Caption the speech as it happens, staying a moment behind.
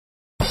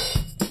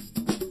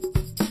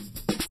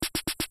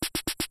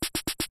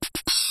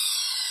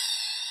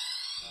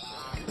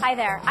Hi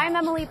there, I'm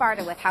Emily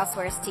Barta with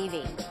Housewares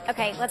TV.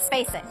 Okay, let's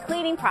face it,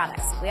 cleaning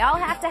products. We all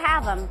have to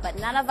have them, but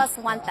none of us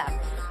want them.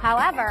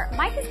 However,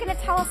 Mike is going to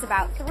tell us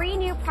about 3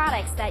 new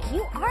products that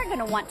you are going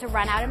to want to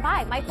run out and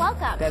buy. Mike,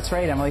 welcome. That's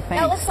right, Emily,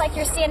 thanks. Now, it looks like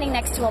you're standing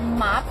next to a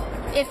mop,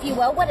 if you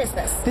will. What is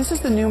this? This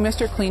is the new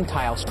Mr. Clean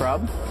Tile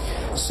Scrub.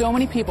 So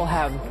many people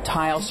have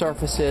tile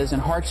surfaces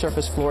and hard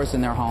surface floors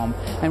in their home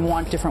and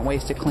want different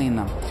ways to clean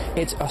them.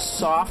 It's a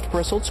soft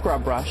bristled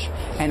scrub brush,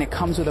 and it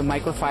comes with a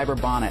microfiber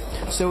bonnet.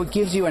 So it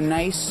gives you a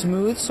nice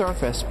smooth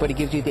surface, but it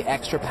gives you the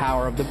extra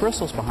power of the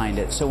bristles behind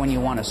it. So when you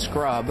want to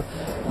scrub,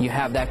 you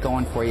have that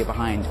going for you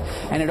behind.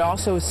 And it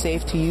also is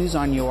safe to use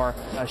on your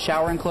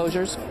shower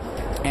enclosures,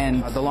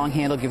 and the long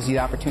handle gives you the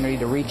opportunity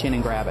to reach in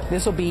and grab it.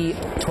 This will be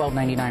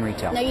 $12.99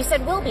 retail. Now, you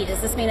said will be. Does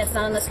this mean it's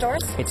not in the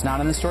stores? It's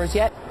not in the stores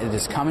yet. It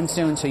is coming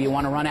soon, so you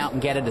want to run out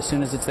and get it as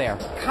soon as it's there.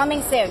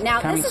 Coming soon. Now,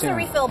 this is a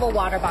refillable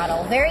water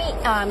bottle. Very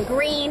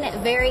green,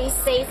 very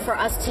safe for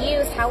us to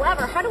use.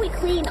 However, how do we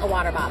clean a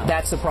water bottle?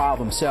 That's the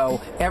problem.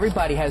 So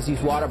everybody has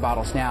these water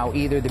bottles now,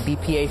 either the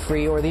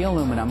BPA-free or the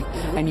aluminum,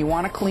 and you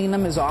want to clean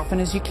them as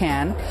often as you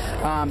can.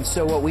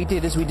 So what we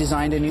did is we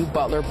designed a new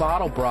Butler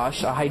bottle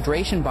brush, a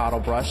hydration bottle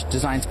brush,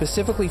 designed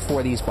specifically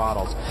for these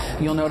bottles.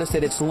 You'll notice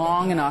that it's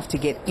long enough to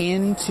get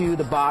into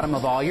the bottom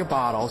of all your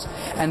bottles,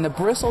 and the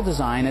bristle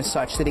design is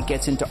such that it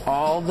gets into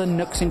all the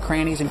nooks and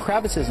crannies and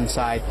crevices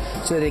inside,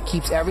 so that it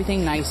keeps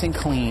everything nice and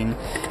clean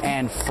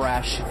and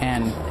fresh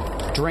and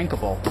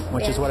drinkable,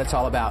 which is what it's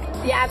all about.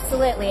 Yeah,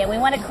 absolutely. And we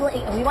want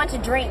to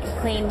drink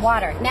clean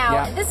water.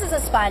 Now, this is a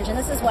sponge, and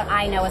this is what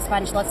I know a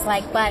sponge looks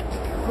like, but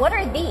what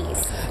are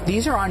these?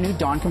 These are our new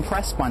Dawn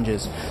compressed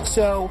sponges.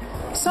 So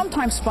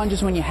sometimes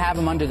sponges, when you have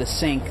them under the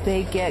sink,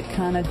 they get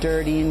kind of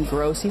dirty and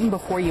gross even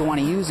before you want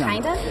to use them.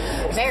 Kind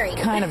of? Very.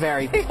 Kind of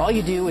very. All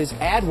you do is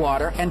add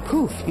water and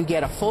poof, you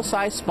get a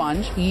full-size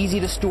sponge, easy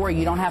to store.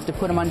 You don't have to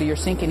put them under your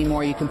sink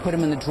anymore. You can put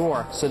them in the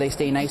drawer so they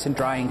stay nice and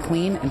dry and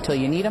clean until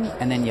you need them,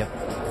 and then you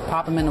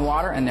pop them in the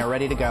water and they're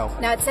ready to go.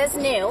 Now, it says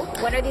new.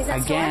 What are these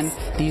in Again,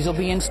 stores? These will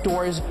be in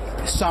stores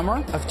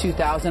summer of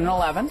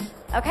 2011.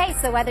 Okay,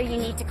 so whether you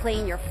need to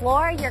clean your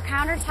floor, your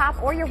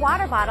countertop, or your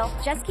water bottle,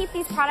 just keep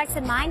these products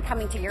in mind,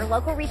 coming to your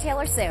local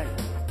retailer soon.